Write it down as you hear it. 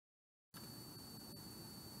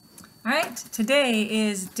All right, today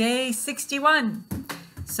is day 61.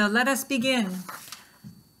 So let us begin.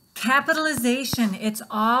 Capitalization, it's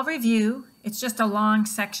all review. It's just a long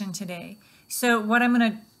section today. So what I'm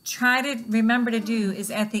going to try to remember to do is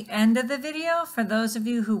at the end of the video, for those of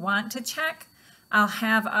you who want to check, I'll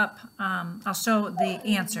have up, I'll show the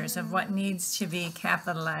answers of what needs to be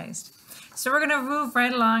capitalized. So we're going to move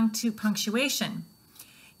right along to punctuation.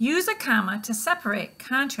 Use a comma to separate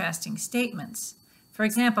contrasting statements. For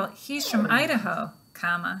example, he's from Idaho,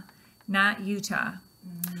 comma, not Utah.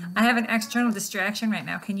 I have an external distraction right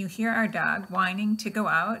now. Can you hear our dog whining to go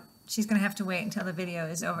out? She's going to have to wait until the video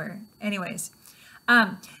is over. Anyways,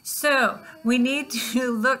 so we need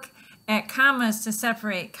to look at commas to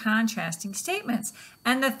separate contrasting statements.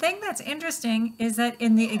 And the thing that's interesting is that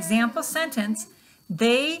in the example sentence,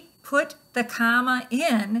 they put the comma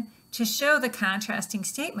in to show the contrasting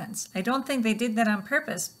statements. I don't think they did that on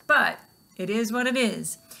purpose, but it is what it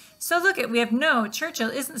is. So look at, we have no, Churchill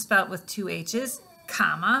isn't spelled with two H's,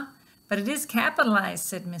 comma, but it is capitalized,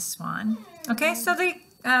 said Miss Swan. Okay, so they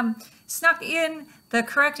snuck in the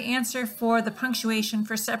correct answer for the punctuation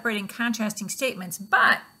for separating contrasting statements,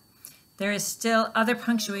 but there is still other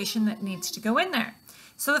punctuation that needs to go in there.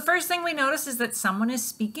 So the first thing we notice is that someone is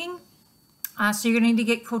speaking, so you're going to need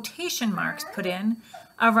to get quotation marks put in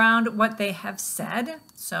around what they have said.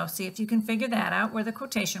 So see if you can figure that out, where the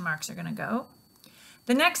quotation marks are going to go.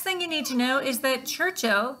 The next thing you need to know is that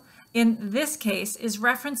Churchill, in this case, is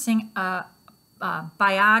referencing a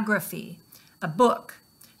biography, a book.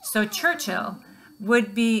 So Churchill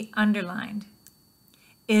would be underlined.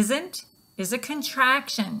 Isn't is a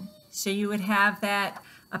contraction. So you would have that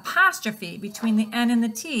apostrophe between the N and the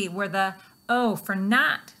T, where the O for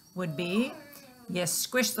not would be. You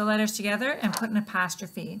squish the letters together and put an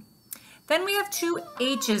apostrophe. Then we have two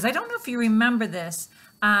H's. I don't know if you remember this.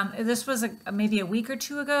 This was maybe a week or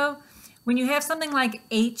two ago. When you have something like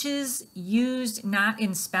H's used not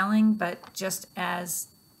in spelling, but just as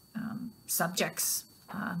subjects,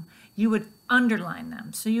 you would underline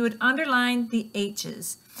them. So you would underline the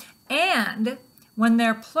H's. And when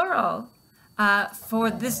they're plural,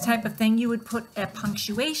 for this type of thing, you would put a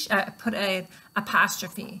punctuation, put an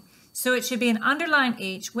apostrophe. So it should be an underlined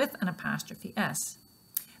H with an apostrophe S.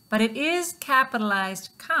 But it is capitalized,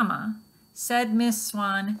 comma, said Miss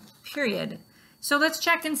Swan, period. So let's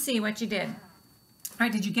check and see what you did. All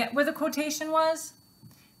right, did you get where the quotation was?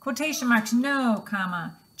 Quotation marks, no,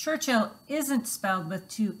 comma. Churchill isn't spelled with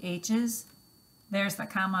two H's. There's the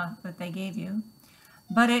comma that they gave you.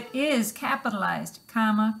 But it is capitalized,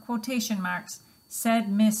 comma, quotation marks, said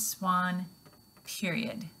Miss Swan,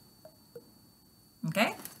 period.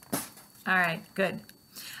 Okay? All right, good.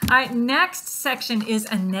 All right, next section is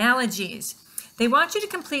analogies. They want you to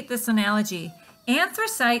complete this analogy.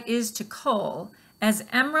 Anthracite is to coal as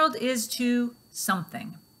emerald is to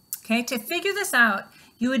something. Okay, to figure this out,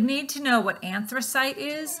 you would need to know what anthracite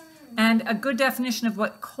is and a good definition of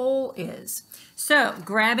what coal is. So,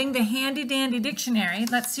 grabbing the handy-dandy dictionary,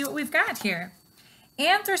 let's see what we've got here.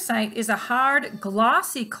 Anthracite is a hard,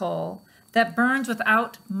 glossy coal that burns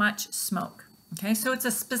without much smoke. Okay, so it's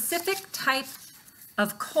a specific type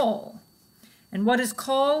of coal. And what is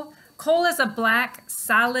coal? Coal is a black,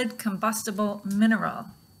 solid, combustible mineral.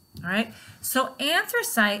 All right, so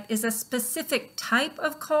anthracite is a specific type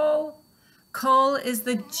of coal. Coal is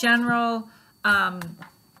the general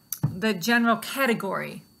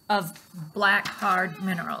category of black, hard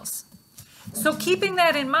minerals. So keeping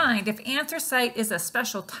that in mind, if anthracite is a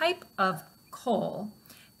special type of coal,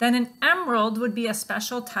 then an emerald would be a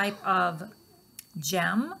special type of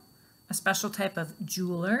gem, a special type of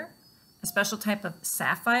jeweler, a special type of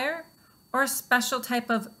sapphire, or a special type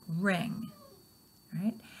of ring,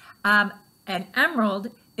 right? An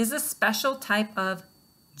emerald is a special type of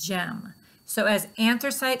gem. So as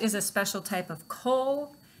anthracite is a special type of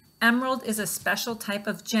coal, emerald is a special type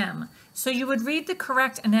of gem. So you would read the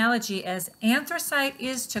correct analogy as anthracite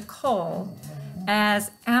is to coal,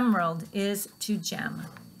 as emerald is to gem.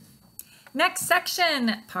 Next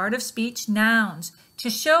section, part of speech, nouns. To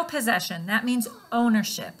show possession, that means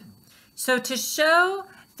ownership. So to show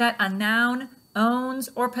that a noun owns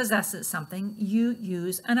or possesses something, you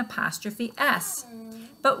use an apostrophe S.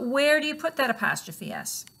 But where do you put that apostrophe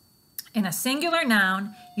S? In a singular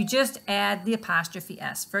noun, you just add the apostrophe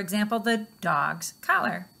S. For example, the dog's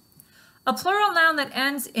collar. A plural noun that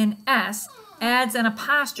ends in S adds an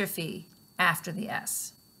apostrophe after the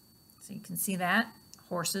S. So you can see that,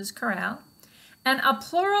 horses corral. And a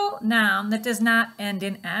plural noun that does not end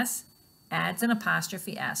in S adds an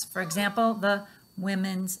apostrophe S. For example, the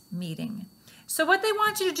women's meeting. So what they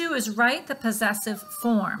want you to do is write the possessive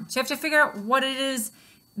form. So you have to figure out what it is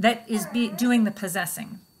that is doing the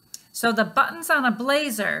possessing. So the buttons on a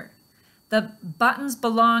blazer, the buttons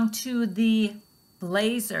belong to the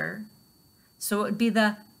blazer. So it would be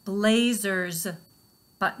the blazer's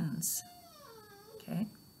buttons. Okay.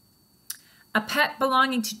 A pet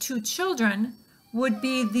belonging to two children would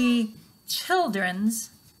be the children's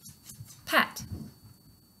pet.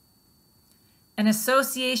 An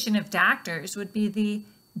association of doctors would be the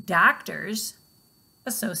doctors'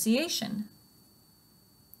 association.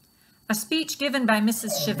 A speech given by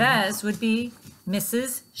Mrs. Chavez would be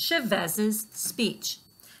Mrs. Chavez's speech.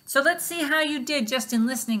 So let's see how you did just in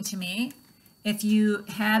listening to me if you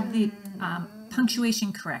had the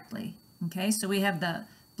punctuation correctly. Okay, so we have the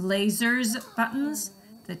blazer's buttons,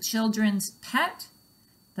 the children's pet,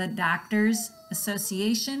 the doctor's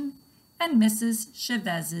association, and Mrs.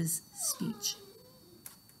 Chavez's speech.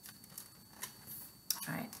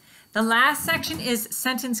 All right. The last section is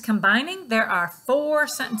sentence combining. There are 4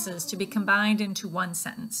 sentences to be combined into one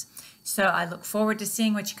sentence. So I look forward to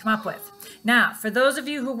seeing what you come up with. Now, for those of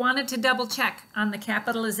you who wanted to double check on the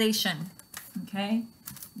capitalization, okay,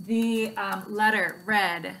 the letter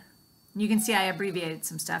red, you can see I abbreviated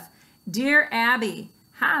some stuff. Dear Abby,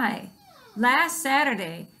 hi. Last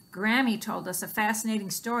Saturday, Grammy told us a fascinating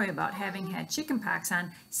story about having had chickenpox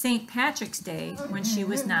on St. Patrick's Day when she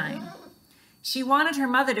was 9. She wanted her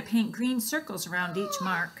mother to paint green circles around each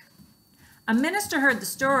mark. A minister heard the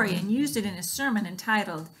story and used it in a sermon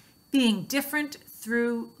entitled, Being Different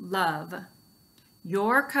Through Love.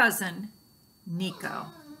 Your cousin, Nico.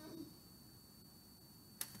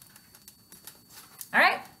 All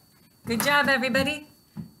right. Good job, everybody.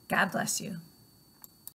 God bless you.